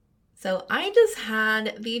So I just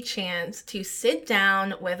had the chance to sit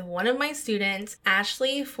down with one of my students,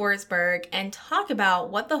 Ashley Forsberg, and talk about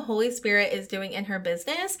what the Holy Spirit is doing in her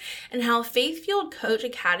business and how Faith-Fueled Coach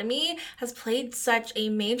Academy has played such a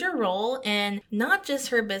major role in not just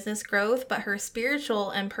her business growth, but her spiritual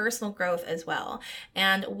and personal growth as well.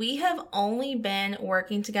 And we have only been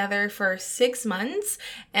working together for 6 months,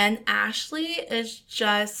 and Ashley is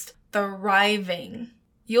just thriving.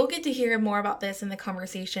 You'll get to hear more about this in the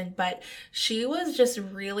conversation, but she was just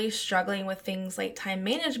really struggling with things like time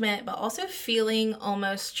management, but also feeling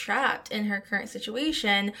almost trapped in her current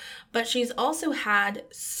situation. But she's also had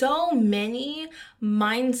so many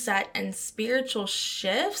mindset and spiritual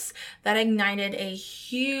shifts that ignited a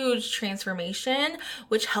huge transformation,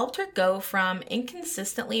 which helped her go from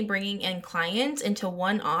inconsistently bringing in clients into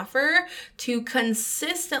one offer to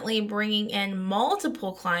consistently bringing in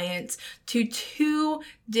multiple clients to 2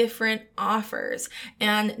 different offers.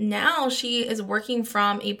 And now she is working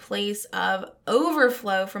from a place of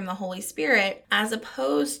overflow from the Holy Spirit as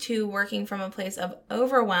opposed to working from a place of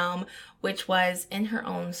overwhelm, which was in her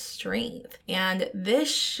own strength. And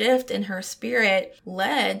this shift in her spirit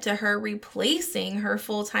led to her replacing her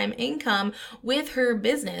full-time income with her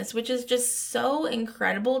business, which is just so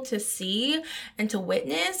incredible to see and to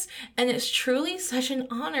witness. And it's truly such an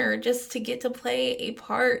honor just to get to play a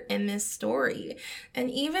part in this story. And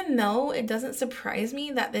even though it doesn't surprise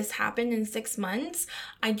me that this happened in 6 months,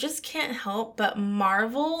 I just can't help but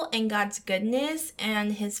marvel in God's goodness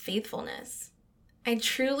and His faithfulness. I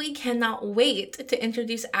truly cannot wait to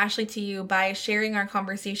introduce Ashley to you by sharing our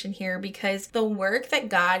conversation here, because the work that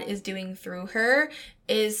God is doing through her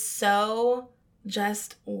is so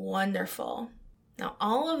just wonderful. Now,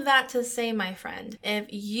 all of that to say, my friend, if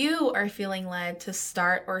you are feeling led to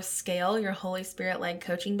start or scale your Holy Spirit-led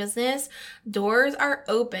coaching business, doors are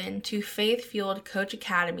open to Faith-Fueled Coach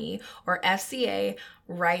Academy, or FCA,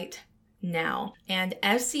 right now. And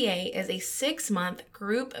FCA is a 6-month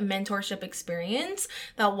group mentorship experience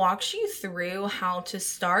that walks you through how to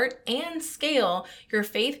start and scale your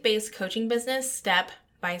faith-based coaching business step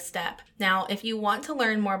by step. Now, if you want to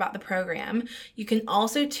learn more about the program, you can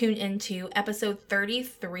also tune into episode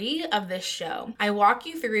 33 of this show. I walk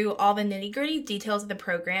you through all the nitty-gritty details of the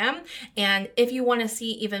program, and if you want to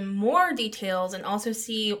see even more details and also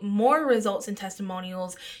see more results and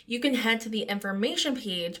testimonials, you can head to the information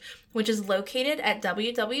page, which is located at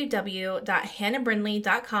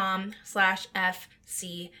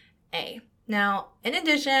www.hannahbrindley.com/FCA. Now, in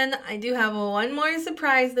addition, I do have one more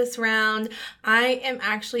surprise this round. I am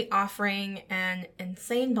actually offering an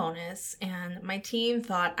insane bonus, and my team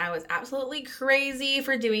thought I was absolutely crazy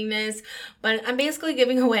for doing this, but I'm basically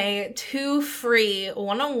giving away 2 free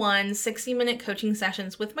one-on-one 60-minute coaching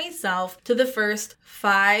sessions with myself to the first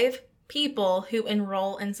 5 people who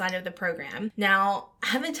enroll inside of the program. Now,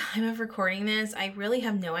 at the time of recording this, I really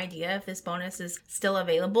have no idea if this bonus is still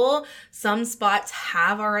available. Some spots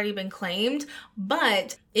have already been claimed,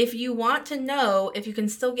 but if you want to know if you can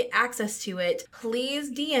still get access to it,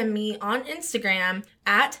 please DM me on Instagram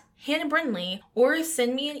at Hannah Brindley, or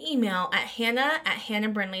send me an email at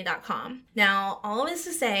hannah@hannahbrindley.com. Now, all of this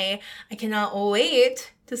to say, I cannot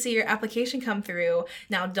wait to see your application come through.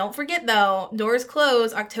 Now, don't forget though, doors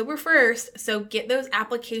close October 1st, so get those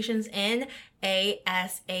applications in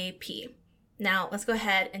ASAP. Now, let's go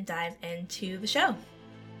ahead and dive into the show.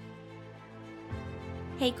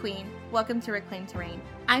 Hey Queen, welcome to Reclaim to Reign.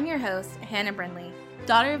 I'm your host, Hannah Brindley,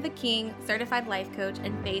 daughter of the King, certified life coach,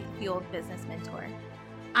 and faith-fueled business mentor.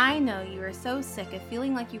 I know you are so sick of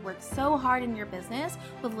feeling like you work so hard in your business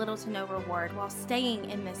with little to no reward while staying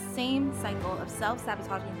in this same cycle of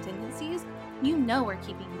self-sabotaging tendencies you know are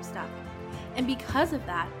keeping you stuck. And because of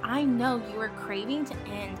that, I know you are craving to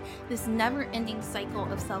end this never-ending cycle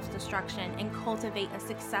of self-destruction and cultivate a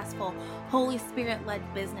successful, Holy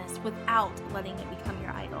Spirit-led business without letting it become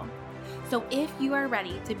your idol. So if you are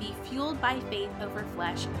ready to be fueled by faith over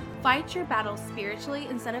flesh, fight your battles spiritually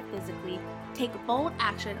instead of physically, take bold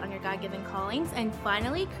action on your God-given callings, and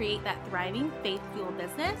finally create that thriving faith-fueled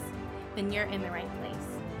business, then you're in the right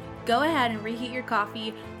place. Go ahead and reheat your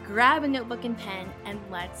coffee, grab a notebook and pen, and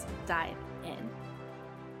let's dive in.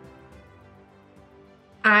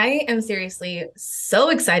 I am seriously so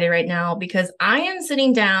excited right now because I am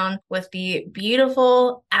sitting down with the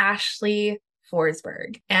beautiful Ashley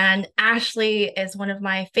Forsberg. And Ashley is one of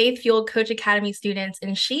my Faith-Fueled Coach Academy students,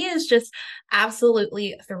 and she is just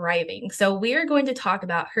absolutely thriving. So we are going to talk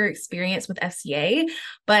about her experience with FCA,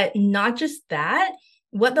 but not just that,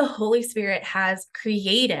 what the Holy Spirit has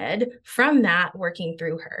created from that working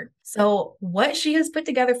through her. So what she has put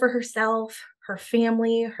together for herself, her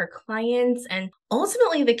family, her clients, and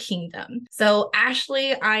ultimately the kingdom. So,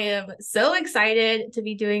 Ashley, I am so excited to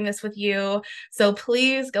be doing this with you. So,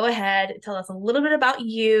 please go ahead, tell us a little bit about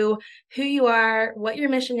you, who you are, what your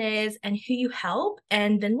mission is, and who you help.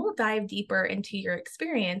 And then we'll dive deeper into your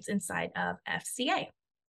experience inside of FCA.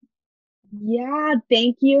 Yeah,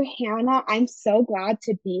 thank you, Hannah. I'm so glad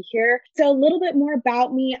to be here. So, a little bit more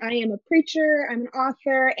about me. I am a preacher, I'm an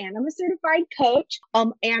author, and I'm a certified coach.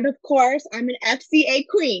 And of course, I'm an FCA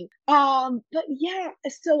queen. But yeah,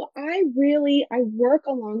 so I work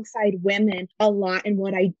alongside women a lot in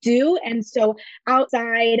what I do. And so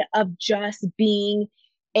outside of just being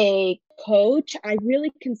a coach, I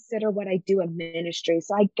really consider what I do a ministry.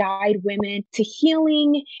 So I guide women to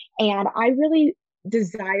healing, and I really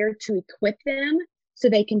desire to equip them so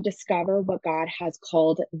they can discover what God has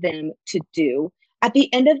called them to do. At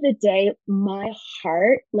the end of the day, my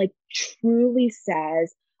heart like truly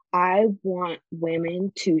says, I want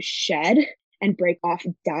women to shed and break off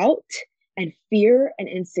doubt and fear and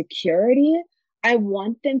insecurity. I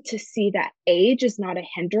want them to see that age is not a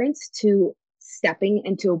hindrance to stepping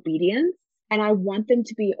into obedience. And I want them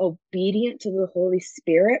to be obedient to the Holy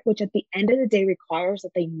Spirit, which at the end of the day requires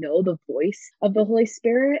that they know the voice of the Holy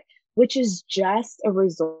Spirit, which is just a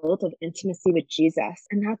result of intimacy with Jesus.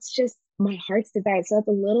 And that's just my heart's desire. So that's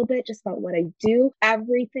a little bit just about what I do.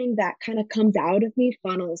 Everything that kind of comes out of me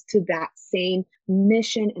funnels to that same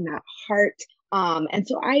mission and that heart. And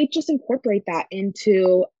so I just incorporate that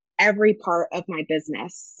into every part of my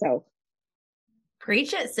business. So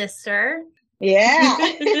Preach it, sister. yeah.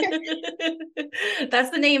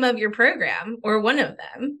 That's the name of your program, or one of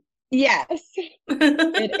them. Yes,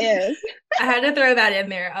 it is. I had to throw that in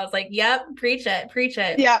there. I was like, yep, preach it, preach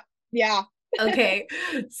it. Yep. Yeah. Okay.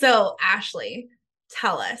 So, Ashley,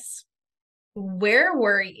 tell us, where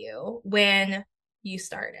were you when you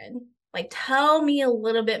started? Like, tell me a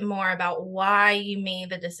little bit more about why you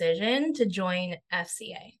made the decision to join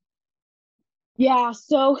FCA. Yeah.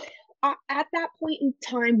 So at that point in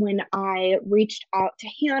time when I reached out to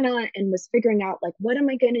Hannah and was figuring out, like, what am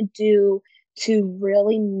I going to do to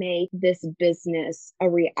really make this business a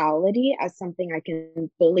reality as something I can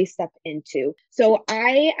fully step into? So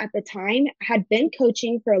I, at the time, had been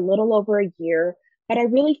coaching for a little over a year. But I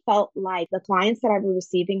really felt like the clients that I was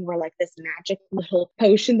receiving were like this magic little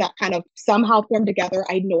potion that kind of somehow formed together.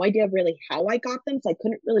 I had no idea really how I got them. So I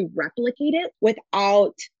couldn't really replicate it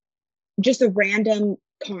without just a random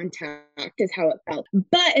contact is how it felt.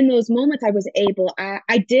 But in those moments, I was able,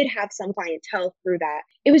 I did have some clientele through that.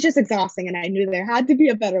 It was just exhausting. And I knew there had to be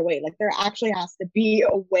a better way. Like there actually has to be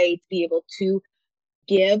a way to be able to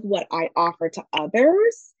give what I offer to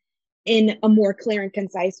others in a more clear and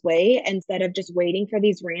concise way instead of just waiting for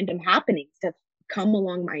these random happenings to come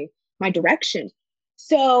along my direction.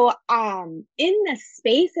 So in the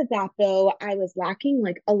space of that though, I was lacking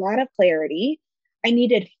like a lot of clarity. I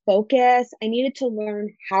needed focus. I needed to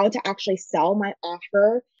learn how to actually sell my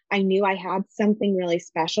offer. I knew I had something really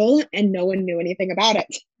special and no one knew anything about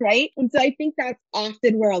it. Right. And so I think that's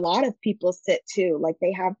often where a lot of people sit too. Like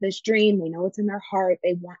they have this dream, they know it's in their heart,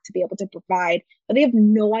 they want to be able to provide, but they have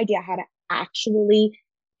no idea how to actually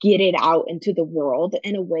get it out into the world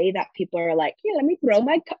in a way that people are like, yeah, let me throw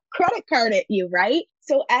my credit card at you. Right.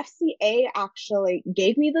 So FCA actually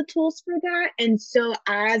gave me the tools for that. And so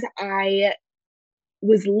as I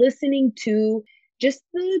was listening to just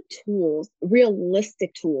the tools,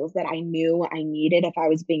 realistic tools that I knew I needed. If I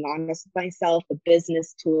was being honest with myself, the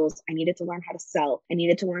business tools, I needed to learn how to sell. I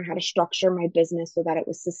needed to learn how to structure my business so that it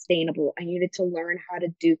was sustainable. I needed to learn how to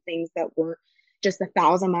do things that weren't just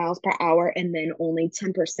 1,000 miles per hour and then only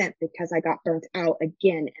 10% because I got burnt out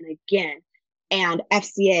again and again. And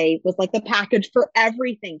FCA was like the package for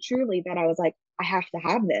everything, truly, that I was like, I have to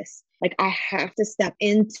have this. Like, I have to step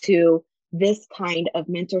into this kind of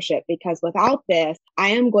mentorship because without this,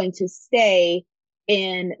 I am going to stay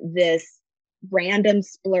in this random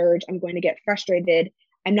splurge. I'm going to get frustrated.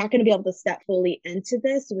 I'm not going to be able to step fully into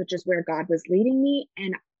this, which is where God was leading me.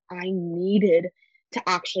 And I needed to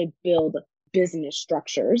actually build business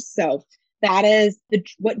structures. So that is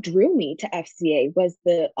what drew me to FCA was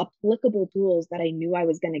the applicable tools that I knew I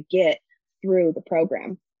was going to get through the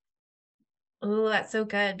program. Oh, that's so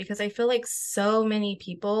good because I feel like so many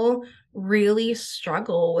people really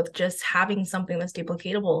struggle with just having something that's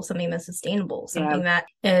duplicatable, something that's sustainable, Yeah. something that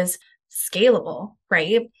is scalable,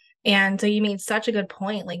 right? And so you made such a good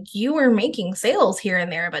point. Like you were making sales here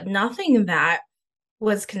and there, but nothing that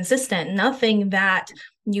was consistent, nothing that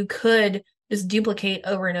you could just duplicate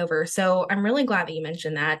over and over. So I'm really glad that you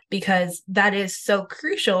mentioned that because that is so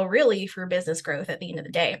crucial, really, for business growth at the end of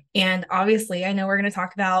the day. And obviously, I know we're going to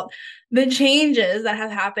talk about the changes that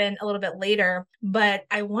have happened a little bit later, but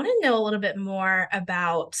I want to know a little bit more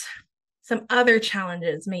about some other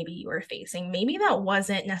challenges maybe you were facing. Maybe that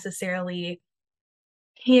wasn't necessarily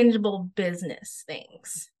tangible business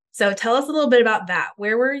things. So tell us a little bit about that.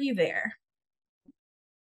 Where were you there?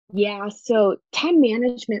 Yeah, so time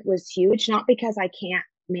management was huge, not because I can't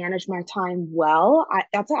manage my time well.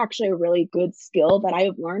 That's actually a really good skill that I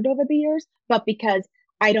have learned over the years, but because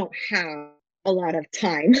I don't have a lot of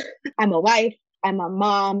time. I'm a wife, I'm a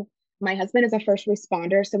mom, my husband is a first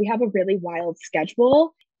responder, so we have a really wild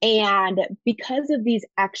schedule. And because of these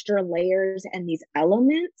extra layers and these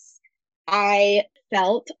elements, I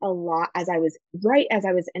felt a lot as I was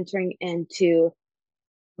entering into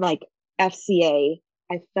like FCA.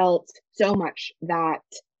 I felt so much that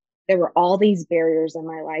there were all these barriers in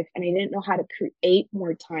my life and I didn't know how to create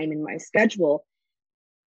more time in my schedule.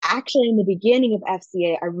 Actually, in the beginning of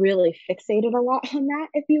FCA, I really fixated a lot on that,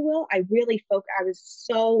 if you will. I was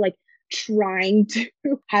so like trying to,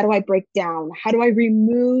 how do I break down? How do I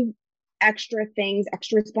remove extra things,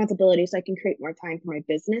 extra responsibilities so I can create more time for my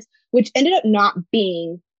business, which ended up not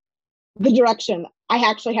being the direction I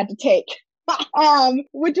actually had to take.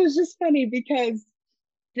 Which was just funny because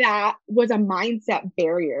that was a mindset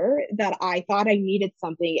barrier that I thought I needed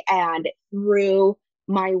something. And through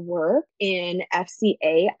my work in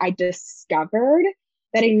FCA, I discovered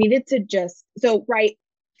that I needed to right,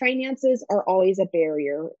 finances are always a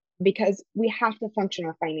barrier because we have to function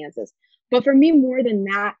on finances. But for me, more than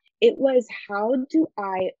that, it was how do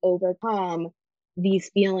I overcome these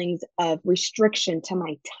feelings of restriction to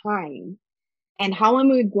my time? And how am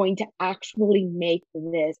I going to actually make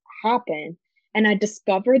this happen? And I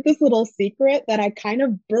discovered this little secret that I kind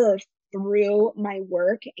of birthed through my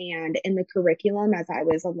work and in the curriculum as I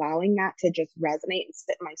was allowing that to just resonate and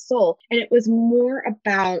sit in my soul. And it was more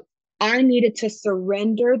about I needed to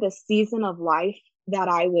surrender the season of life that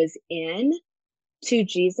I was in to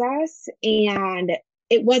Jesus. And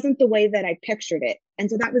it wasn't the way that I pictured it. And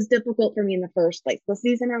so that was difficult for me in the first place. The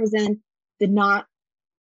season I was in did not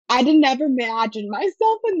I didn't ever imagine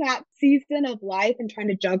myself in that season of life and trying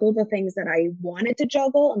to juggle the things that I wanted to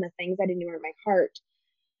juggle and the things I knew were in my heart.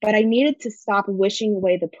 But I needed to stop wishing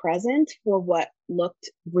away the present for what looked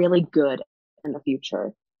really good in the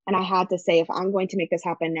future. And I had to say, if I'm going to make this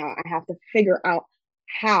happen now, I have to figure out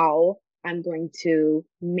how I'm going to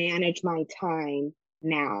manage my time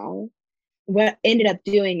now. What ended up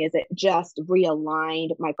doing is it just realigned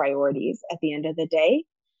my priorities at the end of the day.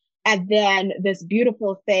 And then this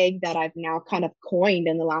beautiful thing that I've now kind of coined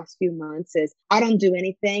in the last few months is I don't do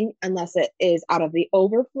anything unless it is out of the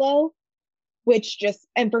overflow, which just,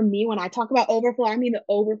 and for me, when I talk about overflow, I mean the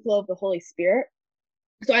overflow of the Holy Spirit.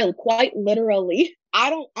 So I quite literally,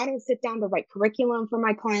 I don't sit down to write curriculum for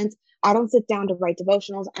my clients. I don't sit down to write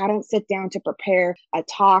devotionals. I don't sit down to prepare a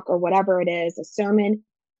talk or whatever it is, a sermon,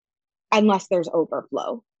 unless there's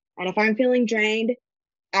overflow. And if I'm feeling drained,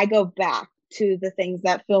 I go back to the things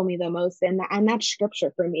that fill me the most, and that's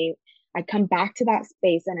scripture for me. I come back to that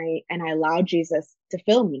space and I allow Jesus to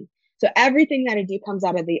fill me. So everything that I do comes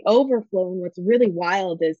out of the overflow. And what's really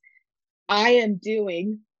wild is I am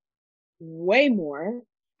doing way more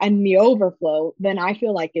in the overflow than I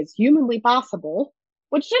feel like is humanly possible,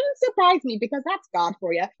 which shouldn't surprise me because that's God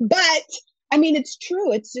for you. But I mean, it's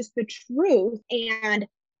true. It's just the truth. And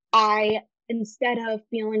I instead of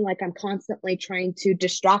feeling like I'm constantly trying to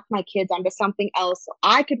distract my kids onto something else so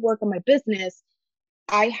I could work on my business,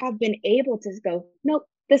 I have been able to go, nope,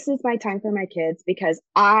 this is my time for my kids because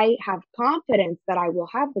I have confidence that I will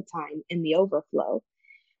have the time in the overflow.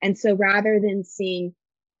 And so rather than seeing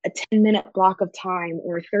a 10-minute block of time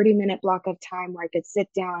or a 30-minute block of time where I could sit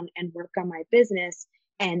down and work on my business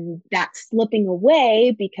and that slipping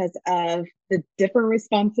away because of the different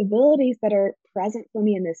responsibilities that are present for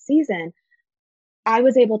me in this season, I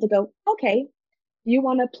was able to go, okay, you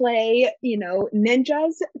want to play,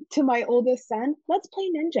 ninjas to my oldest son? Let's play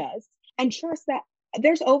ninjas and trust that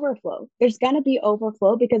there's overflow. There's going to be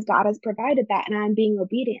overflow because God has provided that and I'm being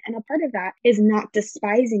obedient. And a part of that is not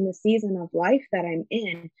despising the season of life that I'm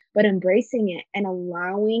in, but embracing it and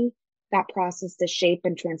allowing that process to shape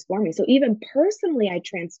and transform me. So even personally, I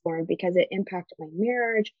transformed because it impacted my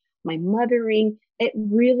marriage, my mothering. It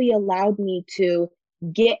really allowed me to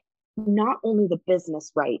get not only the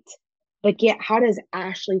business right, but get how does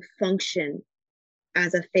Ashley function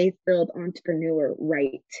as a faith-filled entrepreneur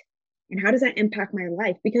right? And how does that impact my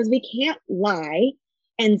life? Because we can't lie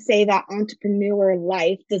and say that entrepreneur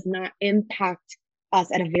life does not impact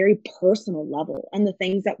us at a very personal level and the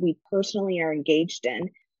things that we personally are engaged in.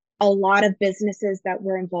 A lot of businesses that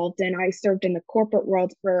we're involved in, I served in the corporate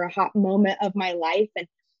world for a hot moment of my life. And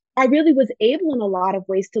I really was able in a lot of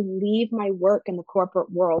ways to leave my work in the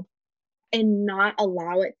corporate world and not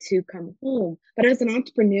allow it to come home. But as an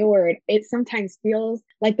entrepreneur, it sometimes feels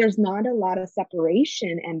like there's not a lot of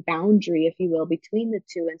separation and boundary, if you will, between the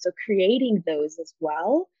two. And so creating those as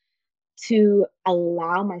well to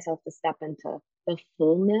allow myself to step into the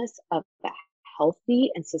fullness of a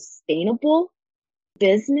healthy and sustainable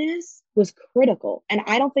business was critical. And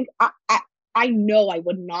I don't think I know I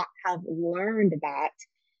would not have learned that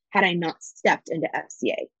had I not stepped into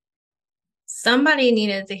FCA. Somebody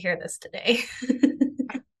needed to hear this today.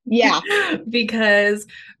 Yeah. Because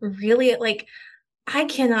really, like, I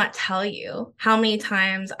cannot tell you how many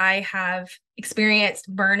times I have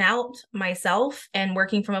experienced burnout myself and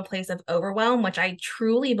working from a place of overwhelm, which I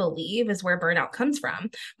truly believe is where burnout comes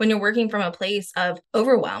from. When you're working from a place of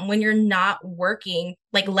overwhelm, when you're not working,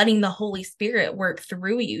 like letting the Holy Spirit work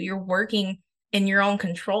through you, you're working in your own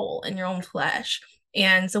control, in your own flesh.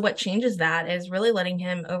 And so what changes that is really letting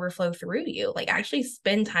him overflow through you, like actually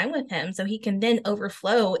spend time with him so he can then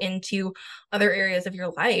overflow into other areas of your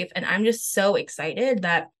life. And I'm just so excited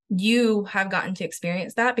that you have gotten to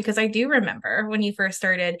experience that, because I do remember when you first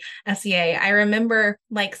started FCA, I remember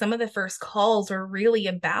like some of the first calls were really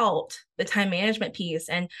about the time management piece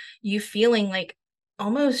and you feeling like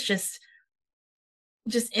almost just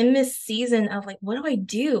in this season of like, what do I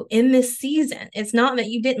do in this season? It's not that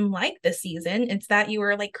you didn't like the season. It's that you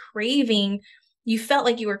were like craving, you felt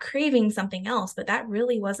like you were craving something else, but that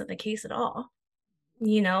really wasn't the case at all,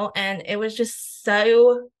 and it was just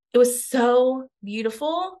it was so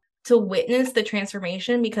beautiful to witness the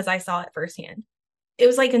transformation because I saw it firsthand. It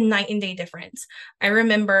was like a night and day difference. I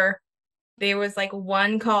remember there was like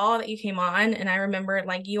one call that you came on and I remember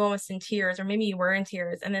like you almost in tears, or maybe you were in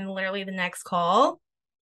tears. And then literally the next call,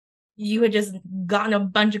 you had just gotten a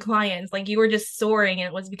bunch of clients, like you were just soaring, and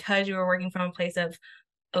it was because you were working from a place of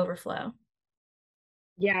overflow.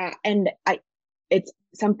 Yeah. And it's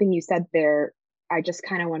something you said there, I just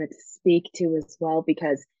kind of wanted to speak to as well,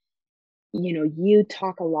 because, you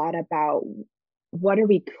talk a lot about what are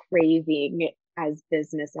we craving as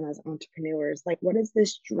business and as entrepreneurs? Like, what is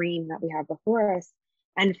this dream that we have before us?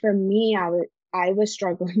 And for me, I was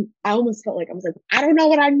struggling. I almost felt like I was like, I don't know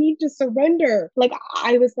what I need to surrender. Like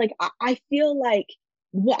I was like, I feel like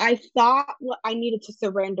what I thought what I needed to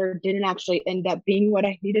surrender didn't actually end up being what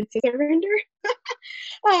I needed to surrender.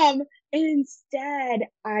 And instead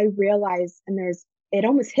I realized, and it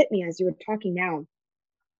almost hit me as you were talking now,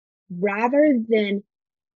 rather than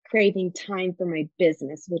craving time for my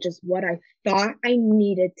business, which is what I thought I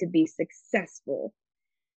needed to be successful,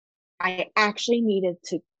 I actually needed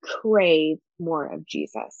to crave more of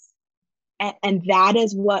Jesus. And that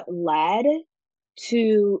is what led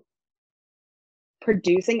to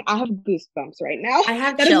producing. I have goosebumps right now. I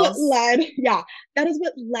have That is what chills. led, yeah, that is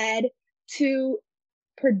what led to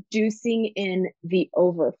producing in the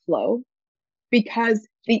overflow, because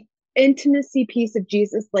the intimacy piece of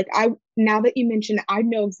Jesus, like now that you mentioned, I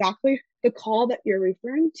know exactly the call that you're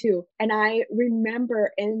referring to. And I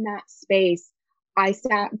remember in that space, I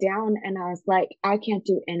sat down and I was like, I can't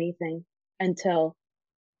do anything until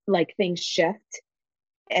like things shift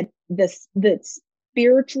and the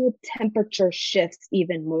spiritual temperature shifts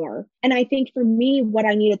even more. And I think for me, what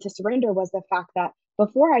I needed to surrender was the fact that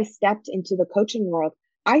before I stepped into the coaching world,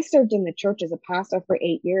 I served in the church as a pastor for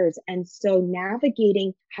 8 years. And so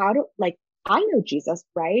navigating how to, like, I know Jesus,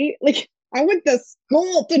 right? Like, I went to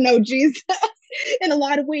school to know Jesus in a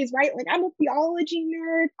lot of ways, right? Like, I'm a theology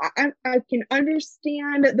nerd. I can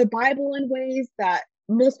understand the Bible in ways that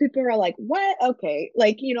most people are like, what? Okay.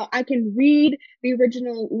 Like, I can read the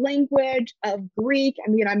original language of Greek.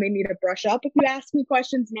 I mean, I may need to brush up if you ask me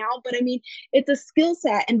questions now, but I mean, it's a skill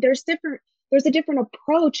set and there's a different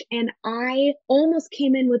approach. And I almost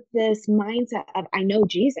came in with this mindset of, I know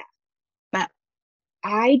Jesus, but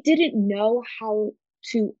I didn't know how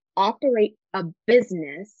to operate a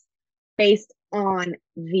business based on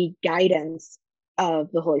the guidance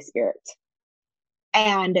of the Holy Spirit.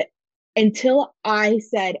 And until I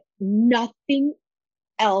said nothing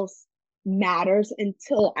else matters,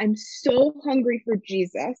 until I'm so hungry for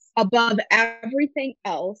Jesus above everything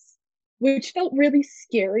else, which felt really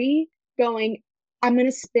scary, going, I'm going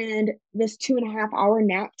to spend this 2.5 hour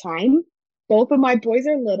nap time. Both of my boys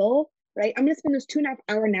are little, right? I'm going to spend this 2.5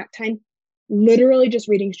 hour nap time literally just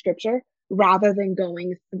reading scripture rather than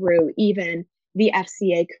going through even the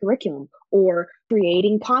FCA curriculum or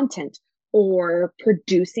creating content or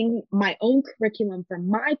producing my own curriculum for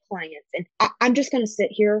my clients. And I'm just going to sit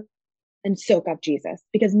here and soak up Jesus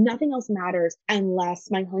because nothing else matters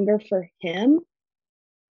unless my hunger for him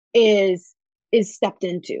is stepped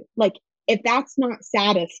into. Like if that's not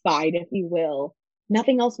satisfied, if you will,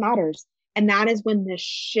 nothing else matters. And that is when this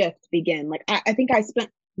shift began. Like I think I spent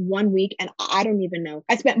 1 week, and I don't even know.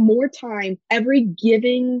 I spent more time every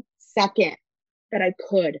giving second that I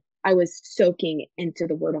could. I was soaking into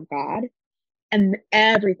the word of God, and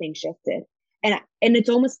everything shifted. And it's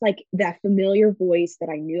almost like that familiar voice that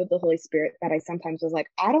I knew of the Holy Spirit that I sometimes was like,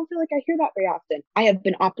 I don't feel like I hear that very often. I have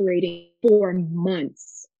been operating for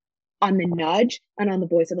months on the nudge and on the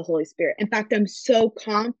voice of the Holy Spirit. In fact, I'm so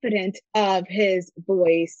confident of his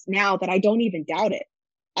voice now that I don't even doubt it.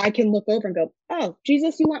 I can look over and go, oh,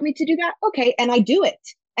 Jesus, you want me to do that? Okay. And I do it.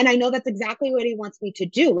 And I know that's exactly what he wants me to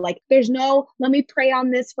do. Like, there's no, let me pray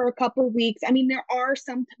on this for a couple of weeks. I mean, there are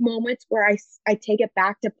some moments where I take it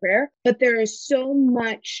back to prayer, but there is so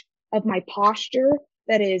much of my posture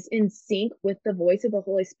that is in sync with the voice of the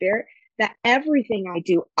Holy Spirit that everything I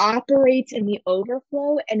do operates in the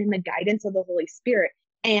overflow and in the guidance of the Holy Spirit.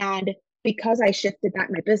 And because I shifted that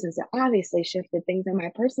in my business, it obviously shifted things in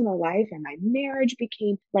my personal life, and my marriage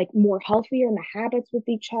became like more healthier in the habits with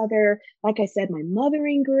each other. Like I said, my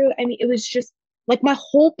mothering grew. I mean, it was just like my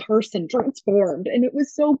whole person transformed. And it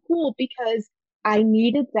was so cool because I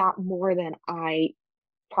needed that more than I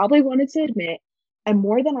probably wanted to admit, and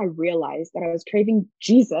more than I realized that I was craving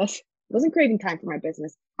Jesus. I wasn't craving time for my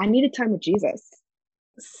business. I needed time with Jesus.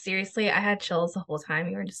 Seriously, I had chills the whole time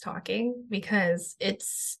you were just talking because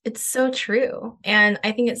it's so true. And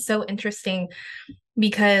I think it's so interesting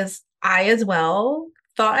because I as well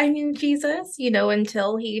thought I knew Jesus,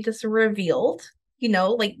 until he just revealed,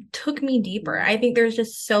 like took me deeper. I think there's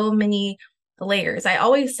just so many layers. I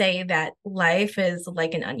always say that life is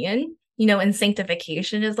like an onion, and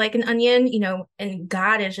sanctification is like an onion, and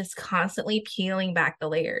God is just constantly peeling back the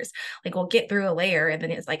layers. Like we'll get through a layer and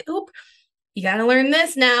then it's like, oop, you got to learn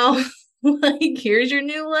this now. Like, here's your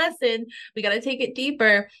new lesson. We got to take it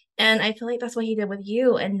deeper. And I feel like that's what he did with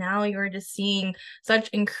you. And now you're just seeing such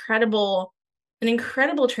an incredible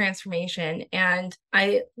transformation. And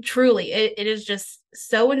I truly, it is just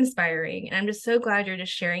so inspiring. And I'm just so glad you're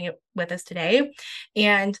just sharing it with us today.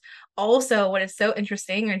 And also, what is so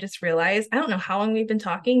interesting, I just realized, I don't know how long we've been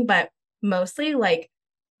talking, but mostly like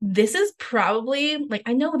this is probably like,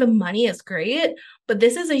 I know the money is great, but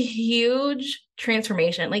this is a huge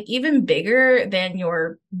transformation, like even bigger than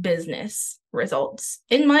your business results,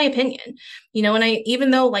 in my opinion. And even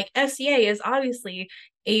though like FCA is obviously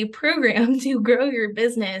a program to grow your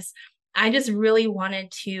business, I just really wanted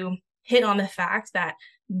to hit on the fact that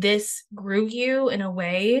this grew you in a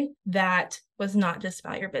way that was not just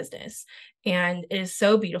about your business. And it is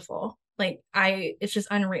so beautiful. Like it's just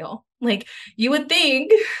unreal. Like you would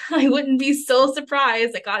think I wouldn't be so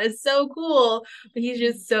surprised that God is so cool, but he's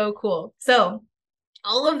just so cool. So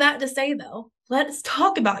all of that to say though, let's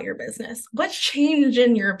talk about your business. What's changed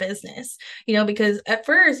in your business? Because at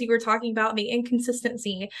first you were talking about the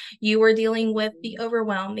inconsistency, you were dealing with the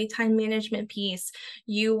overwhelm, the time management piece,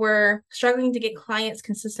 you were struggling to get clients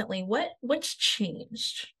consistently. What's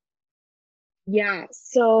changed? Yeah.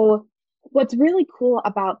 So what's really cool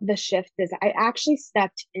about the shift is I actually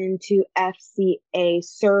stepped into FCA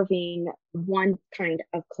serving one kind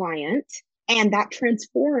of client, and that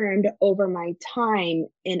transformed over my time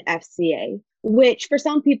in FCA, which for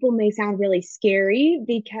some people may sound really scary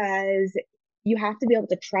because you have to be able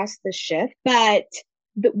to trust the shift. But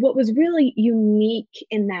what was really unique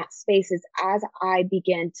in that space is as I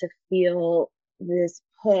began to feel this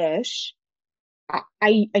push,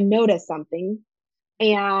 I noticed something.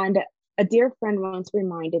 And a dear friend once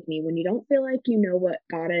reminded me, when you don't feel like you know what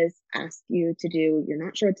God has asked you to do, you're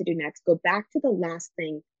not sure what to do next, go back to the last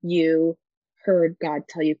thing you heard God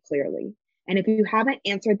tell you clearly. And if you haven't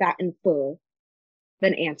answered that in full,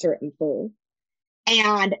 then answer it in full.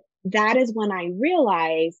 And that is when I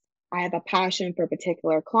realized I have a passion for a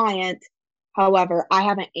particular client. However, I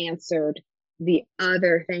haven't answered the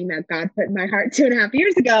other thing that God put in my heart 2.5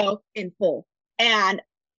 years ago in full. And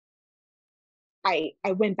I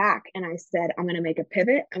went back and I said, I'm going to make a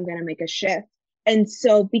pivot. I'm going to make a shift. And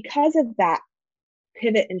so because of that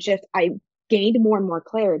pivot and shift, I gained more and more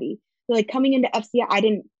clarity. So like coming into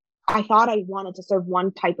FCA, I thought I wanted to serve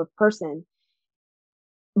one type of person,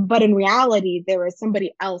 but in reality, there was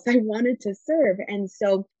somebody else I wanted to serve. And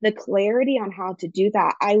so the clarity on how to do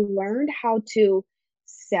that, I learned how to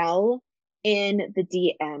sell in the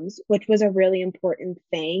DMs, which was a really important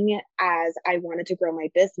thing as I wanted to grow my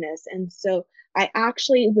business. And so I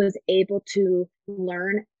actually was able to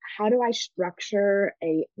learn how do I structure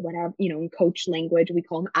a whatever, in coach language, we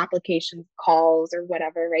call them application calls or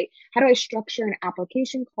whatever, right? How do I structure an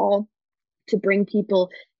application call to bring people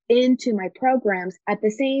into my programs? At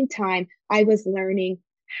the same time, I was learning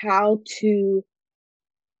how to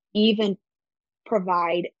even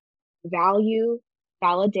provide value,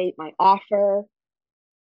 validate my offer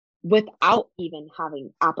without even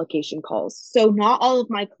having application calls. So not all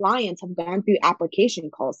of my clients have gone through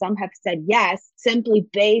application calls. Some have said yes, simply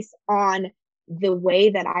based on the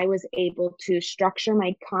way that I was able to structure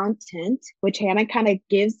my content, which Hannah kind of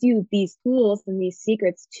gives you these tools and these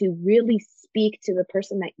secrets to really speak to the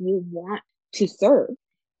person that you want to serve.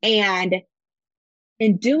 And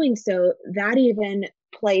in doing so, that even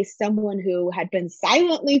placed someone who had been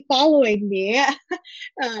silently following me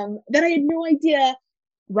that I had no idea,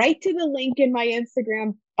 right to the link in my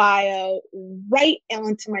Instagram bio, right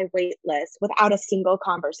onto my wait list without a single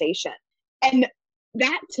conversation. And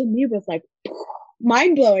that to me was like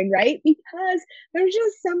mind blowing, right? Because there's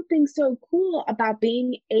just something so cool about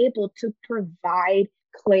being able to provide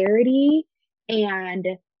clarity and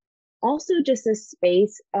also just a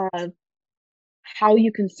space of how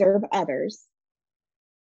you can serve others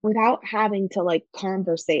without having to like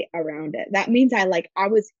conversate around it. That means I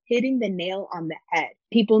was hitting the nail on the head.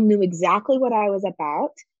 People knew exactly what I was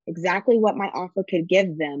about, exactly what my offer could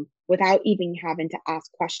give them without even having to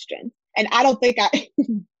ask questions. And I don't think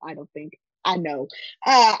I don't think I know.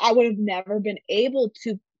 I would have never been able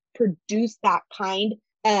to produce that kind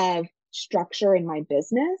of structure in my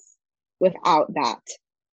business without that.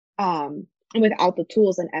 And without the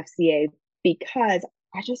tools in FCA, because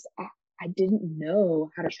I didn't know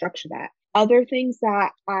how to structure that. Other things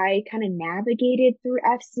that I kind of navigated through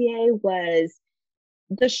FCA was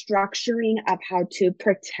the structuring of how to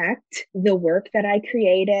protect the work that I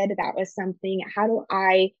created. That was something, how do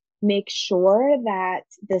I make sure that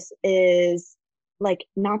this is like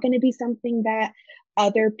not going to be something that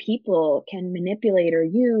other people can manipulate or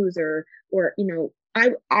use or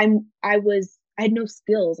I had no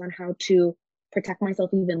skills on how to protect myself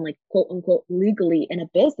even like quote unquote legally in a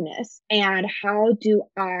business. And how do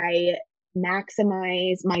I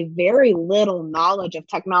maximize my very little knowledge of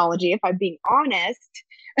technology, if I'm being honest,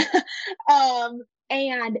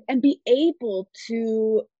 and be able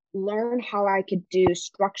to learn how I could do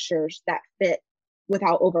structures that fit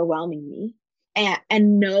without overwhelming me,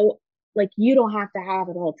 and know like you don't have to have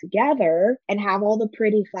it all together and have all the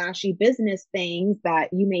pretty flashy business things that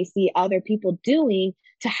you may see other people doing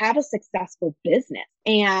to have a successful business.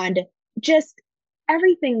 And just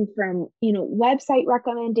everything from website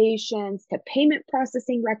recommendations to payment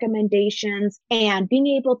processing recommendations, and being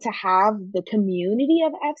able to have the community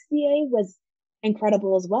of FCA was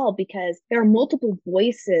incredible as well, because there are multiple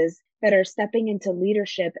voices that are stepping into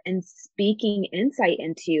leadership and speaking insight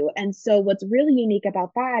into you. And so what's really unique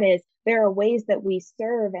about that is there are ways that we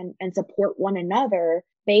serve and support one another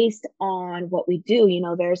based on what we do.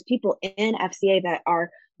 There's people in FCA that are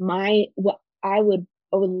what I would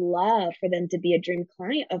love for them to be a dream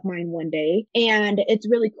client of mine one day. And it's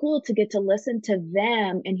really cool to get to listen to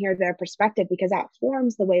them and hear their perspective, because that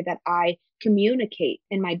forms the way that I communicate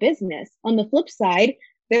in my business. On the flip side,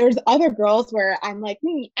 there's other girls where I'm like,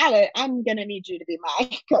 I'm going to need you to be my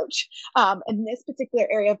coach in this particular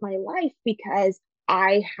area of my life, because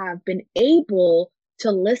I have been able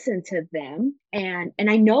to listen to them and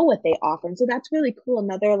I know what they offer. And so that's really cool.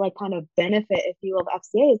 Another like kind of benefit, if you will, of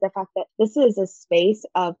FCA is the fact that this is a space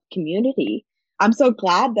of community. I'm so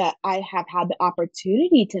glad that I have had the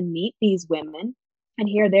opportunity to meet these women and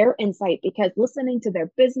hear their insight, because listening to their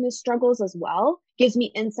business struggles as well gives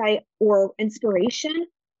me insight or inspiration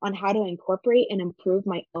on how to incorporate and improve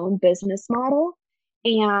my own business model,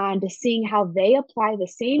 and seeing how they apply the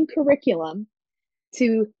same curriculum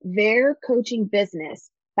to their coaching business,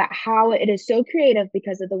 but how it is so creative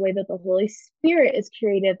because of the way that the Holy Spirit is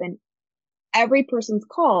creative in every person's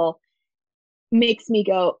call, makes me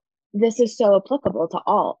go, this is so applicable to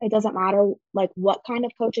all. It doesn't matter like what kind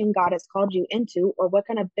of coaching God has called you into or what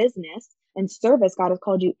kind of business and service God has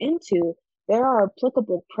called you into. There are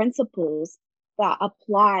applicable principles that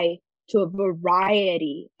apply to a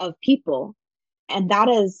variety of people. And that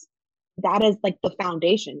is like the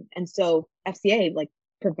foundation. And so FCA like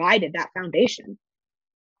provided that foundation.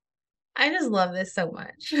 I just love this so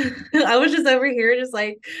much. I was just over here just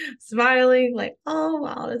like smiling, like, oh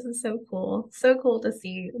wow, this is so cool. So cool to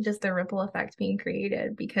see just the ripple effect being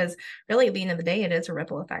created, because really at the end of the day, it is a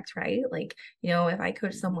ripple effect, right? Like, if I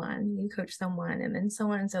coach someone, you coach someone, and then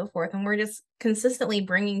so on and so forth. And we're just consistently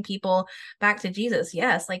bringing people back to Jesus.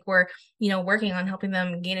 Yes, like we're, working on helping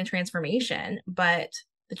them gain a transformation, but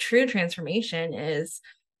the true transformation is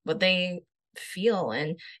what they feel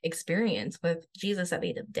and experience with Jesus at the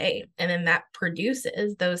end of the day. And then that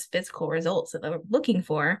produces those physical results that they're looking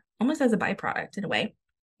for almost as a byproduct in a way,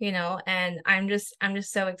 and I'm just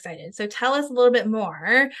so excited. So tell us a little bit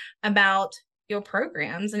more about your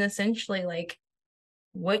programs and essentially like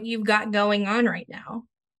what you've got going on right now.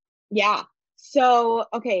 Yeah. So,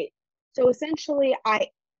 okay. So essentially,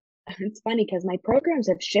 it's funny because my programs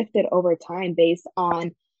have shifted over time based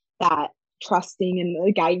on that trusting and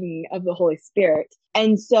the guiding of the Holy Spirit.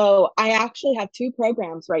 And so I actually have two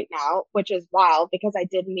programs right now, which is wild because I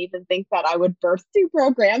didn't even think that I would birth two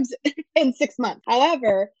programs in 6 months.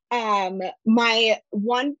 However, my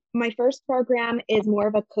first program is more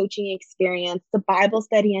of a coaching experience, the Bible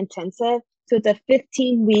study intensive. So it's a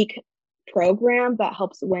 15-week program that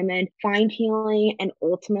helps women find healing and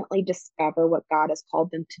ultimately discover what God has called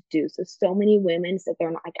them to do. So many women sit there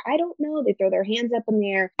and like, I don't know. They throw their hands up in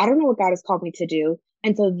the air. I don't know what God has called me to do.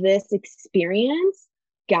 And so this experience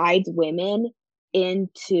guides women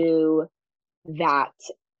into that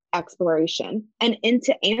exploration and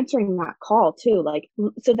into answering that call too, like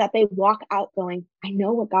so that they walk out going, I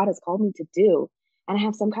know what God has called me to do, and I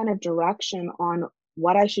have some kind of direction on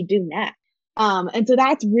what I should do next. And so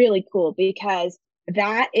that's really cool because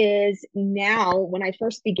that is now, when I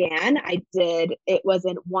first began, it was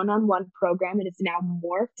a one-on-one program. It is now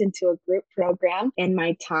morphed into a group program in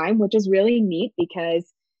my time, which is really neat because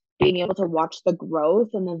being able to watch the growth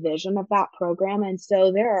and the vision of that program. And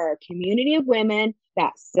so there are a community of women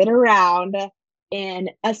that sit around in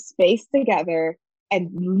a space together and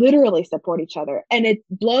literally support each other. And it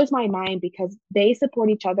blows my mind because they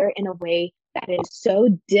support each other in a way that is so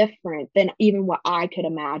different than even what I could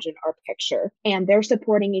imagine or picture. And they're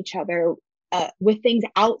supporting each other with things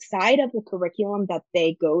outside of the curriculum that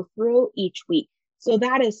they go through each week. So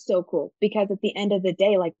that is so cool because at the end of the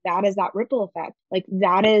day, like that is that ripple effect. Like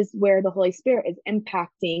that is where the Holy Spirit is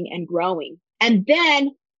impacting and growing. And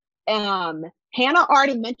then Hannah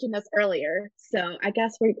already mentioned this earlier, so I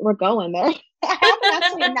guess we're going there. I haven't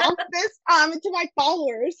actually announced this to my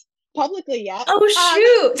followers publicly yet.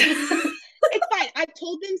 Oh shoot. It's fine. I've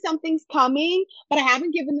told them something's coming, but I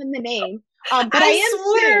haven't given them the name. But I I am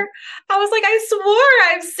swore. soon. I was like, I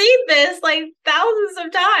swore I've seen this like thousands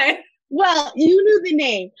of times. Well, you knew the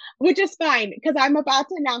name, which is fine because I'm about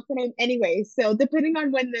to announce the name anyway. So depending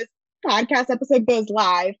on when this podcast episode goes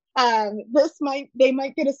live, they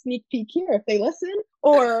might get a sneak peek here if they listen,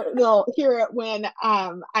 or they'll hear it when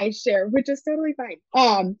I share, which is totally fine.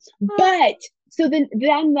 But so then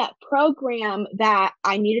that program that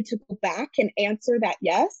I needed to go back and answer that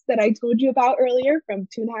yes that I told you about earlier from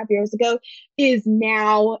 2.5 years ago is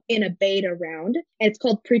now in a beta round. It's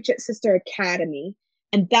called Preach It Sister Academy.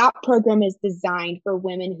 And that program is designed for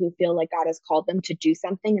women who feel like God has called them to do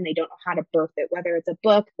something and they don't know how to birth it, whether it's a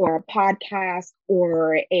book or a podcast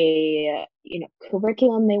or a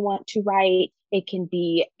curriculum they want to write. It can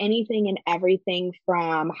be anything and everything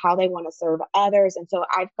from how they want to serve others. And so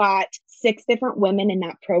I've got 6 different women in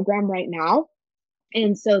that program right now.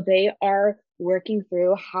 And so they are working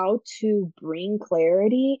through how to bring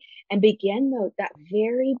clarity and begin that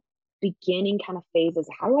very beginning kind of phases.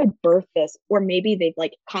 How do I birth this? Or maybe they've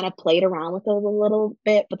like kind of played around with it a little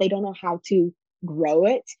bit, but they don't know how to grow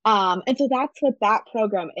it. And so that's what that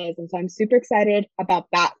program is. And so I'm super excited about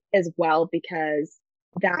that as well, because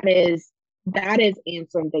that is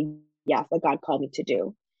answering the yes that God called me to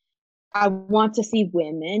do. I want to see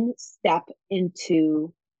women step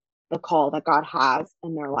into the call that God has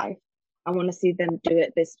in their life. I want to see them do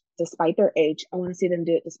it despite their age. I want to see them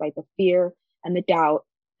do it despite the fear and the doubt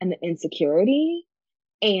and the insecurity.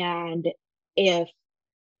 And if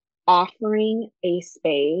offering a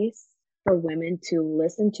space for women to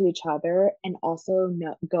listen to each other and also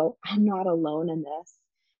go, I'm not alone in this.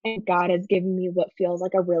 And God has given me what feels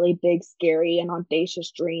like a really big, scary, and audacious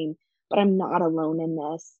dream, but I'm not alone in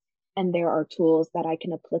this. And there are tools that I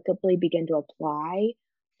can applicably begin to apply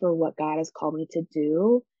for what God has called me to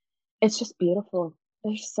do. It's just beautiful.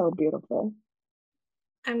 It's so beautiful.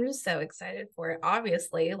 I'm just so excited for it.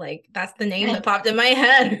 Obviously, like that's the name that popped in my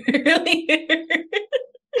head earlier.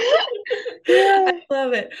 Yeah. I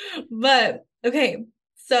love it. But okay,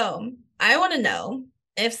 so I want to know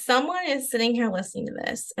if someone is sitting here listening to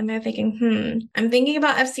this and they're thinking, I'm thinking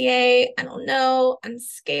about FCA. I don't know. I'm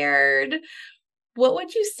scared. What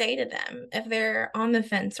would you say to them if they're on the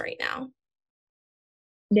fence right now?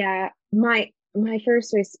 Yeah, my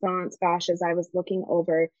first response, gosh, as I was looking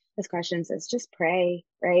over this question says just pray,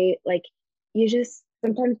 right? Like you just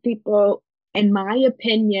sometimes people, in my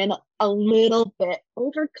opinion, a little bit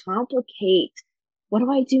overcomplicate. What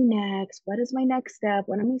do I do next? What is my next step?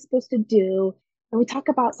 What am I supposed to do? And we talk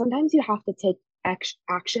about sometimes you have to take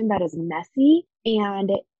action that is messy. And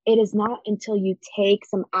it is not until you take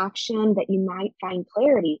some action that you might find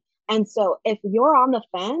clarity. And so if you're on the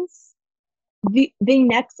fence, the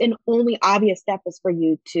next and only obvious step is for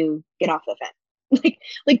you to get off the fence.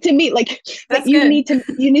 Like to me, like That's good.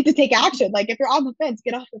 you need to take action. Like if you're on the fence,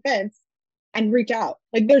 get off the fence and reach out.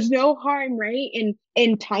 Like there's no harm, right?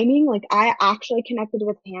 In timing. Like I actually connected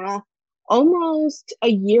with Hannah almost a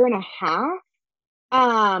year and a half.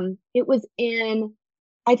 It was in,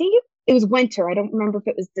 I think it was winter. I don't remember if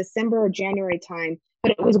it was December or January time,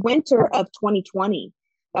 but it was winter of 2020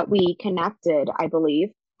 that we connected, I believe.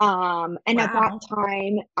 And at that Wow.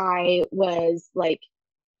 time, I was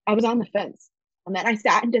on the fence. And then I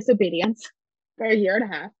sat in disobedience for a year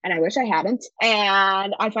and a half, and I wish I hadn't.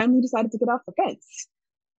 And I finally decided to get off the fence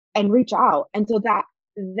and reach out. And so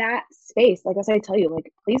that space, like as I tell you,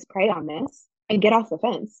 like please pray on this and get off the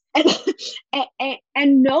fence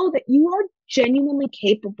and know that you are genuinely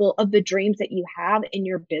capable of the dreams that you have in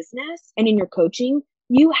your business and in your coaching.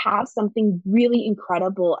 You have something really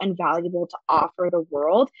incredible and valuable to offer the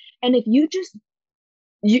world. And if you just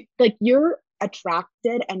you're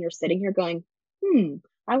attracted and you're sitting here going,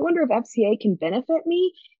 I wonder if FCA can benefit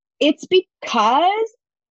me. It's because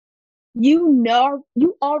you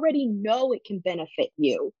already know it can benefit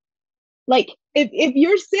you. Like if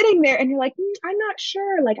you're sitting there and you're like, I'm not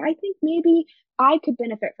sure, like I think maybe I could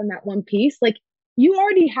benefit from that one piece, like you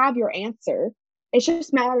already have your answer. It's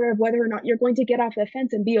just a matter of whether or not you're going to get off the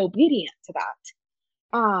fence and be obedient to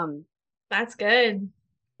that. That's good.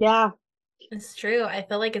 Yeah. It's true. I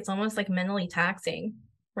feel like it's almost like mentally taxing,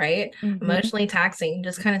 right? Mm-hmm. Emotionally taxing,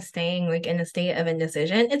 just kind of staying like in a state of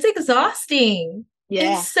indecision. It's exhausting.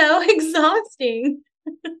 Yeah. It's so exhausting.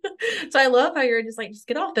 So I love how you're just like, just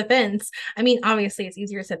get off the fence. I mean, obviously it's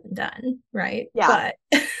easier said than done, right? Yeah.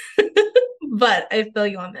 But I feel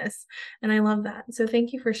you on this. And I love that. So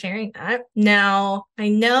thank you for sharing that. Now, I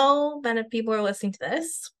know that if people are listening to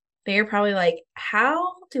this, they're probably like,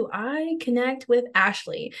 how do I connect with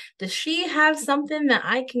Ashley? Does she have something that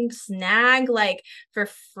I can snag like for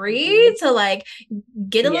Mm-hmm. free to like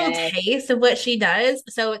get a little Yes. taste of what she does?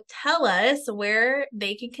 So tell us where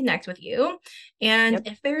they can connect with you and Yep.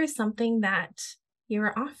 if there is something that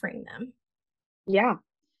you're offering them. Yeah.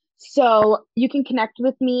 So you can connect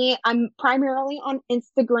with me. I'm primarily on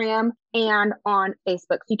Instagram and on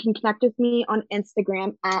Facebook. So you can connect with me on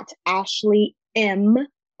Instagram at Ashley M,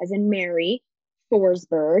 as in Mary,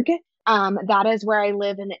 Forsberg. That is where I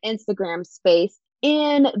live in the Instagram space.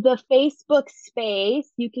 In the Facebook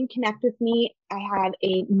space, you can connect with me. I have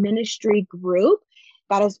a ministry group.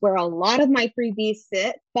 That is where a lot of my freebies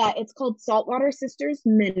sit, but it's called Saltwater Sisters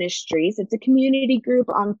Ministries. It's a community group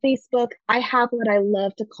on Facebook. I have what I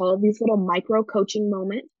love to call these little micro coaching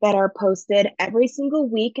moments that are posted every single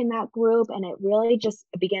week in that group. And it really just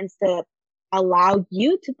begins to allow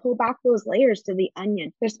you to pull back those layers to the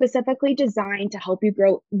onion. They're specifically designed to help you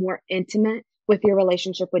grow more intimate with your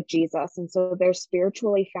relationship with Jesus. And so they're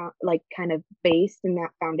spiritually found, like kind of based in that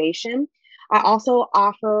foundation. I also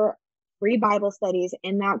offer free Bible studies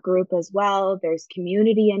in that group as well. There's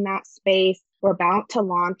community in that space. We're about to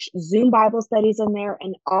launch Zoom Bible studies in there,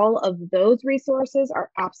 and all of those resources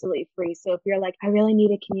are absolutely free. So if you're like, I really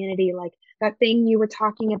need a community, like that thing you were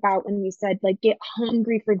talking about when you said, like, get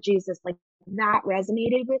hungry for Jesus, like that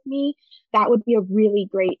resonated with me, that would be a really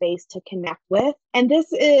great base to connect with. And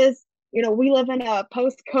this is, we live in a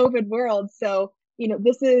post COVID world. So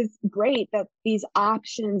this is great that these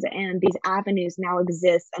options and these avenues now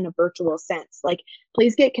exist in a virtual sense. Like,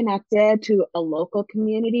 please get connected to a local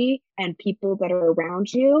community and people that are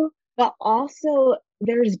around you. But also,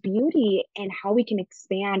 there's beauty in how we can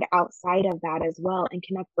expand outside of that as well and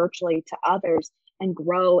connect virtually to others and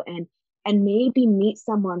grow and maybe meet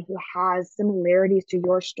someone who has similarities to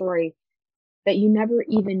your story that you never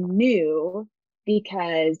even knew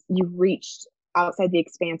because you reached outside the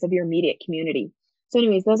expanse of your immediate community. So,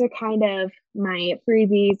 anyways, those are kind of my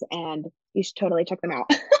freebies, and you should totally check them out.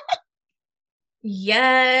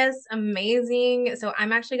 Yes, amazing. So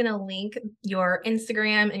I'm actually going to link your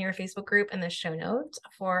Instagram and your Facebook group in the show notes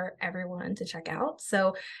for everyone to check out.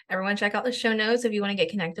 So everyone check out the show notes if you want to get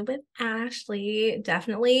connected with Ashley.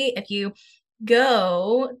 Definitely, if you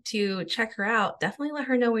go to check her out, definitely let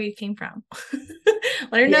her know where you came from.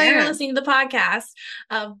 Let her know you're Yeah. listening to the podcast.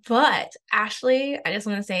 But Ashley, I just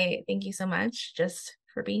want to say thank you so much just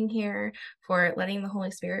for being here, for letting the Holy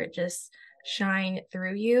Spirit just shine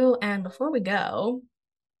through you. And before we go,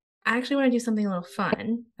 I actually want to do something a little fun.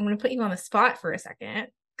 I'm going to put you on the spot for a second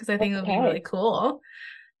because I think it would be really Okay. cool.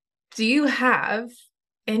 Do you have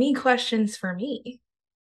any questions for me?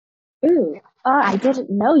 Ooh, I didn't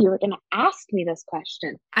know you were going to ask me this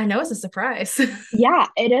question. I know it's a surprise. Yeah,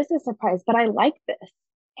 it is a surprise, but I like this.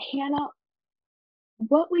 Hannah,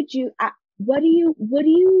 what would you, what do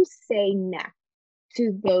you say next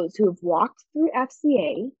to those who have walked through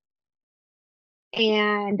FCA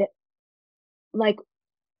and like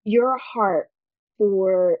your heart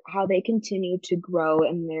for how they continue to grow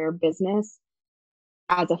in their business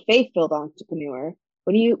as a faith-filled entrepreneur?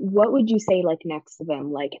 What would you say like next to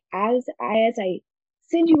them? Like as I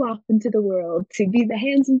send you off into the world to be the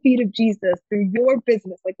hands and feet of Jesus through your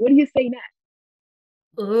business, like what do you say next?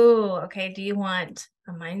 Ooh, okay. Do you want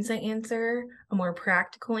a mindset answer, a more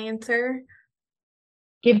practical answer?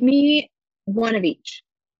 Give me one of each.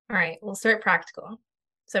 All right, we'll start practical.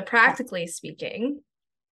 So, Okay. practically speaking,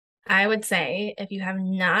 I would say if you have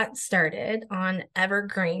not started on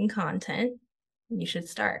evergreen content, you should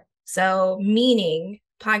start. So, meaning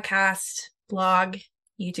podcast, blog,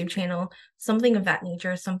 YouTube channel, something of that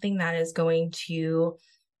nature, something that is going to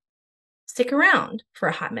stick around for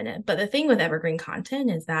a hot minute. But the thing with evergreen content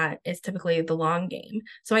is that it's typically the long game.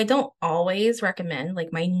 So I don't always recommend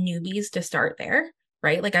like my newbies to start there,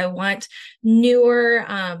 right? Like I want newer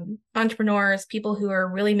entrepreneurs, people who are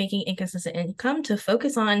really making inconsistent income to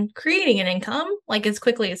focus on creating an income like as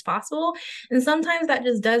quickly as possible. And sometimes that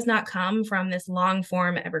just does not come from this long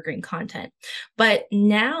form evergreen content. But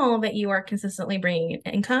now that you are consistently bringing in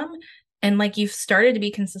income, and like you've started to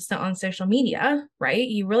be consistent on social media, right?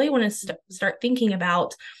 You really want to start thinking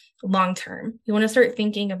about long term. You want to start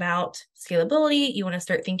thinking about scalability. You want to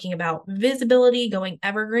start thinking about visibility, going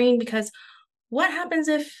evergreen, because what happens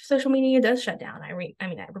if social media does shut down? I mean,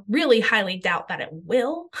 I really highly doubt that it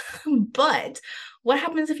will, but what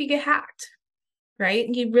happens if you get hacked? Right?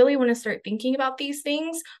 You really want to start thinking about these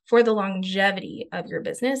things for the longevity of your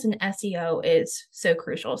business, and SEO is so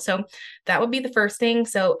crucial. So that would be the first thing.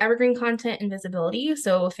 So evergreen content and visibility.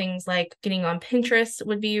 So things like getting on Pinterest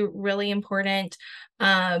would be really important.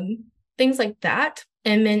 Things like that.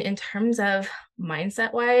 And then in terms of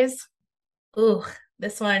mindset wise, ooh,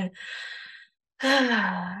 this one,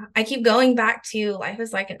 I keep going back to life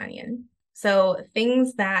is like an onion. So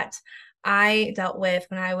things that I dealt with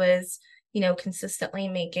when I was, consistently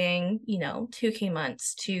making, 2K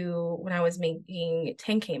months to when I was making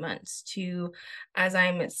 10K months to as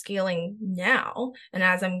I'm scaling now and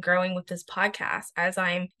as I'm growing with this podcast, as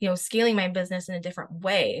I'm, scaling my business in a different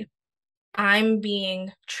way, I'm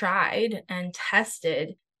being tried and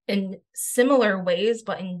tested in similar ways,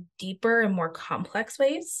 but in deeper and more complex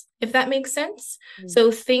ways, if that makes sense. Mm.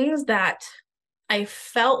 So things that I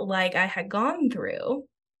felt like I had gone through,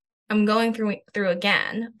 I'm going through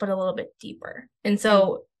again, but a little bit deeper. And Mm.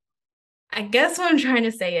 so I guess what I'm trying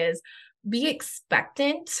to say is be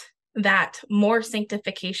expectant that more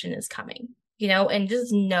sanctification is coming, and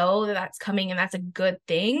just know that that's coming and that's a good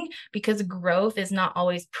thing because growth is not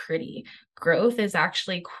always pretty. Growth is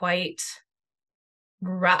actually quite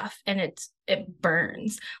rough and it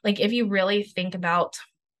burns. Like if you really think about,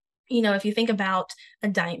 if you think about a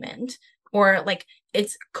diamond or like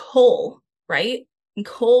it's coal, right? And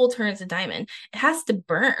coal turns to diamond, it has to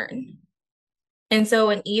burn. And so,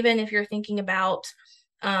 and even if you're thinking about,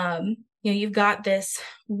 you've got this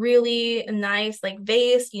really nice like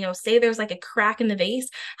vase, say there's like a crack in the vase.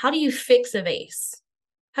 How do you fix a vase?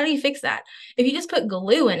 How do you fix that? If you just put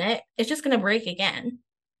glue in it, it's just going to break again.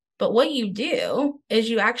 But what you do is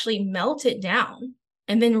you actually melt it down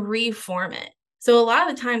and then reform it. So a lot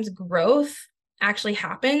of the times growth actually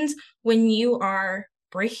happens when you are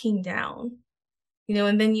breaking down,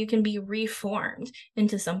 and then you can be reformed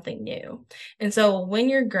into something new. And so when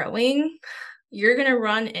you're growing, you're going to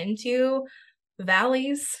run into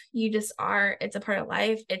valleys. You just are. It's a part of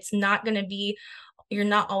life. You're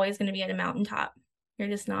not always going to be at a mountaintop. You're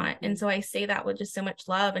just not. And so I say that with just so much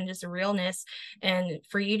love and just realness. And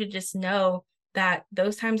for you to just know that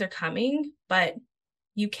those times are coming, but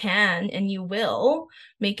you can and you will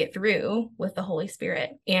make it through with the Holy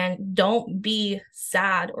Spirit. And don't be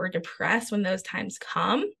sad or depressed when those times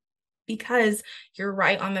come because you're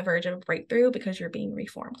right on the verge of a breakthrough because you're being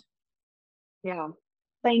reformed. Yeah.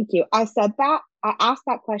 Thank you. I asked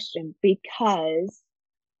that question because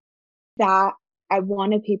that I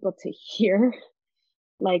wanted people to hear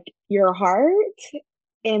like your heart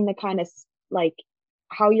and the kind of like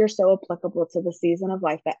how you're so applicable to the season of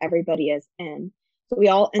life that everybody is in. So we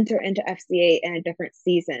all enter into FCA in a different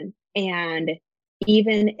season. And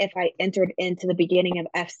even if I entered into the beginning of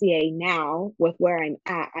FCA now with where I'm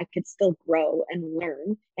at, I could still grow and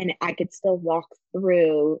learn and I could still walk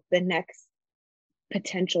through the next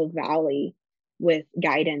potential valley with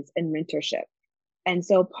guidance and mentorship. And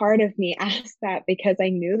so part of me asked that because I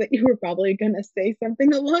knew that you were probably going to say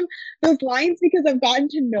something along those lines because I've gotten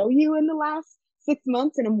to know you in the last 6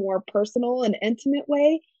 months in a more personal and intimate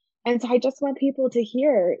way. And so I just want people to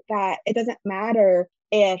hear that it doesn't matter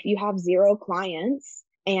if you have zero clients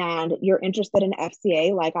and you're interested in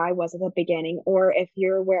FCA like I was at the beginning, or if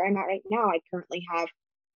you're where I'm at right now. I currently have,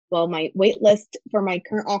 well, my wait list for my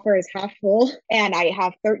current offer is half full, and I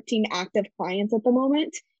have 13 active clients at the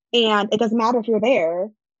moment. And it doesn't matter if you're there,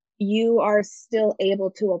 you are still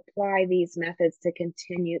able to apply these methods to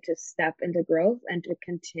continue to step into growth and to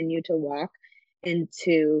continue to walk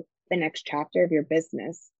into the next chapter of your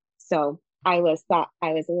business. So thought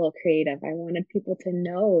I was a little creative. I wanted people to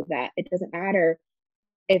know that it doesn't matter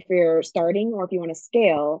if you're starting or if you want to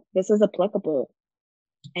scale, this is applicable.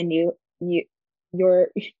 And you your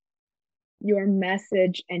your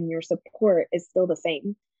message and your support is still the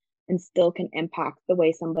same and still can impact the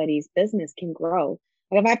way somebody's business can grow.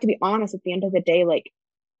 Like, if I have to be honest, at the end of the day, like,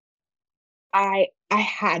 I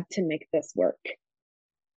had to make this work.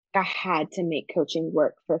 I had to make coaching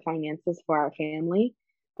work for finances for our family.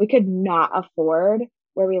 We could not afford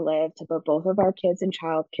where we live to put both of our kids in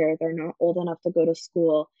childcare. They're not old enough to go to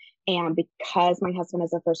school. And because my husband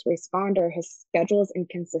is a first responder, his schedule is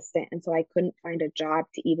inconsistent. And so I couldn't find a job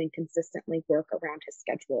to even consistently work around his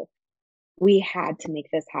schedule. We had to make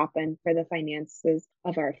this happen for the finances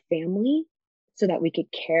of our family so that we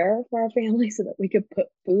could care for our family, so that we could put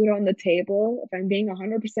food on the table, if I'm being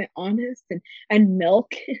 100% honest, and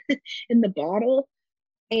milk in the bottle.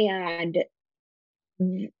 And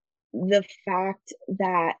the fact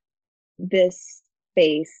that this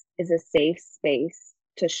space is a safe space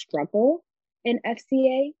to struggle in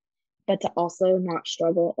FCA, but to also not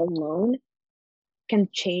struggle alone, can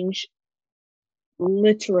change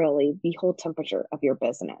literally the whole temperature of your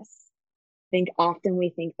business. I think often we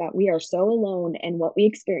think that we are so alone in what we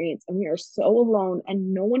experience, and we are so alone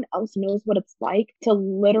and no one else knows what it's like to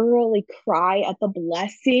literally cry at the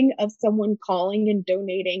blessing of someone calling and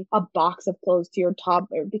donating a box of clothes to your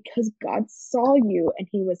toddler because God saw you and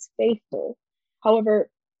he was faithful. However,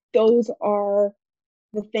 those are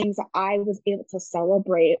the things I was able to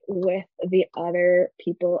celebrate with the other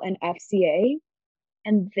people in FCA,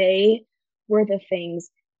 and they were the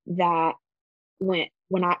things that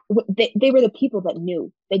they were the people that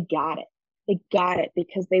knew they got it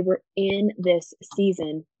because they were in this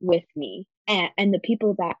season with me, and the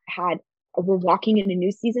people that were walking in a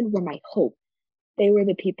new season were my hope. They were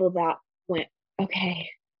the people that went, okay,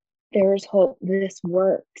 there's hope, this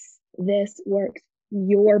works,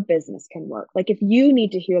 your business can work. Like, if you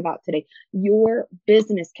need to hear that today, your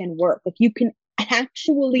business can work. Like, you can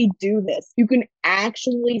actually do this. You can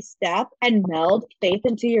actually step and meld faith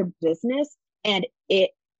into your business, and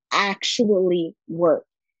it actually worked.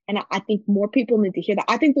 And I think more people need to hear that.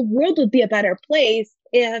 I think the world would be a better place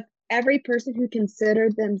if every person who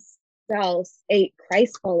considered themselves a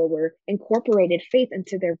Christ follower incorporated faith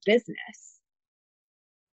into their business.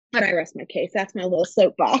 But I rest my case. That's my little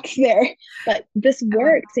soapbox there. But this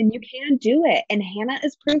works and you can do it. And Hannah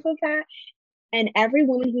is proof of that. And every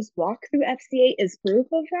woman who's walked through FCA is proof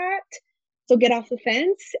of that. So get off the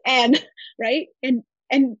fence and right and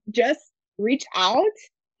just reach out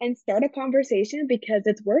and start a conversation because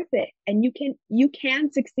it's worth it and you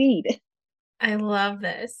can succeed. I love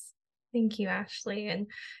this. Thank you, Ashley. And,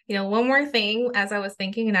 one more thing as I was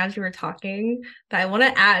thinking and as you were talking that I want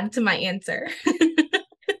to add to my answer.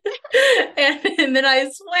 and then I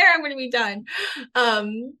swear I'm going to be done.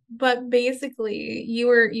 But basically, you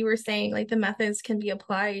were saying like the methods can be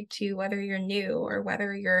applied to whether you're new or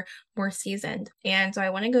whether you're more seasoned. And so I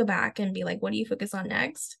want to go back and be like, what do you focus on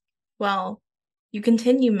next? Well, you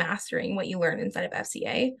continue mastering what you learn inside of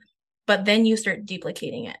FCA, but then you start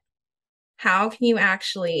duplicating it. How can you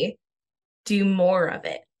actually do more of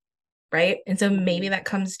it? Right. And so maybe that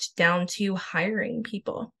comes down to hiring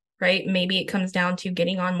people, right? Maybe it comes down to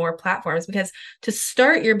getting on more platforms, because to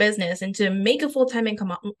start your business and to make a full-time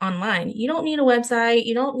income online, you don't need a website.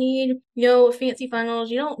 You don't need, fancy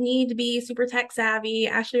funnels. You don't need to be super tech savvy.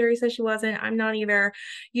 Ashley already said she wasn't. I'm not either.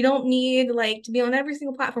 You don't need to be on every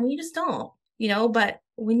single platform. You just don't, but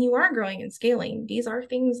when you are growing and scaling, these are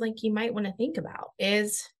things like you might want to think about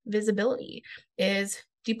is visibility, is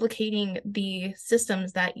duplicating the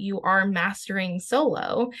systems that you are mastering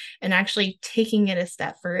solo and actually taking it a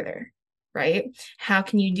step further, right? How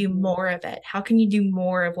can you do more of it? How can you do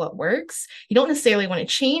more of what works? You don't necessarily want to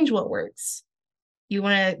change what works. You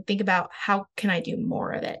want to think about how can I do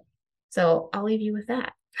more of it? So I'll leave you with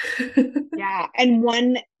that. Yeah. And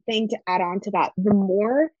one thing to add on to that, the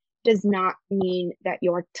more does not mean that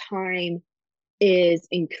your time is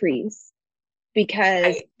increased.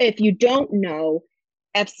 because if you don't know,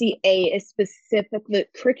 FCA is specific. The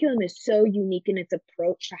curriculum is so unique in its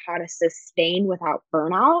approach to how to sustain without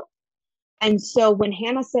burnout. And so when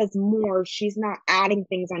Hannah says more, she's not adding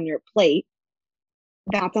things on your plate.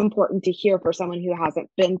 That's important to hear for someone who hasn't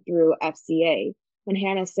been through FCA. When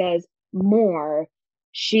Hannah says more,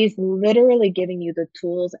 she's literally giving you the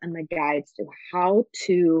tools and the guides to how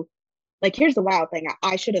to, like, here's the wild thing.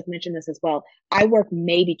 I should have mentioned this as well. I work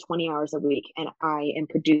maybe 20 hours a week and I am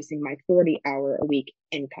producing my 40-hour a week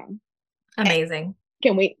income. Amazing.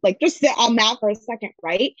 Can we like just sit on that for a second,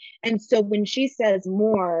 right? And so when she says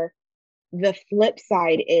more, the flip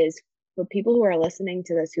side is for people who are listening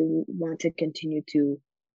to this who want to continue to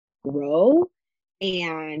grow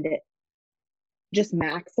and just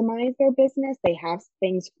maximize their business. They have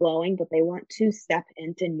things flowing, but they want to step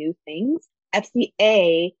into new things.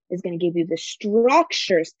 FCA is going to give you the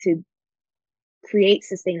structures to create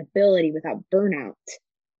sustainability without burnout.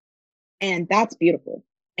 And that's beautiful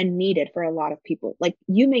and needed for a lot of people. Like,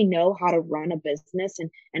 you may know how to run a business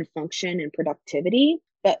and function and productivity,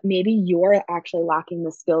 but maybe you're actually lacking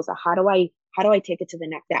the skills of how do I take it to the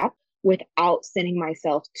next step without sending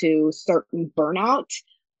myself to certain burnout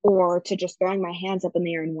or to just throwing my hands up in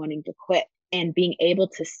the air and wanting to quit, and being able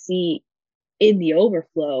to see in the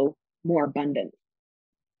overflow more abundance.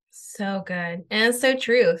 So good. And it's so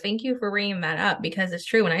true. Thank you for bringing that up, because it's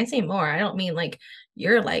true. When I say more, I don't mean like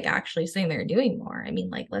you're like actually sitting there doing more. I mean,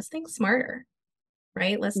 like, let's think smarter,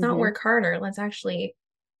 right? Let's not work harder. Let's actually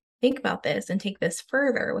think about this and take this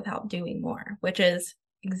further without doing more, which is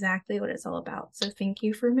exactly what it's all about. So thank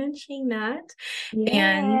you for mentioning that. Yes.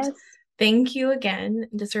 And thank you again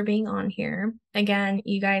just for being on here. Again,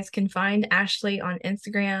 you guys can find Ashley on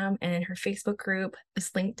Instagram and in her Facebook group.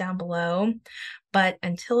 It's linked down below. But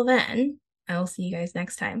until then, I will see you guys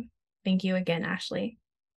next time. Thank you again, Ashley.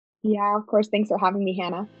 Yeah, of course. Thanks for having me,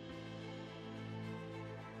 Hannah.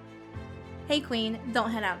 Hey, Queen,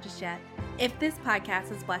 don't head out just yet. If this podcast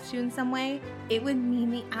has blessed you in some way, it would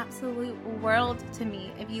mean the absolute world to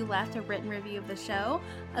me if you left a written review of the show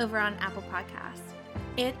over on Apple Podcasts.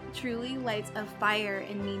 It truly lights a fire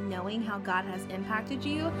in me knowing how God has impacted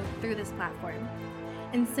you through this platform.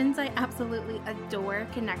 And since I absolutely adore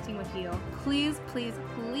connecting with you, please, please,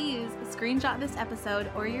 please screenshot this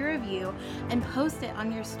episode or your review and post it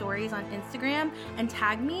on your stories on Instagram and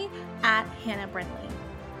tag me at Hannah Brindley.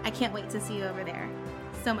 I can't wait to see you over there.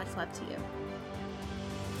 So much love to you.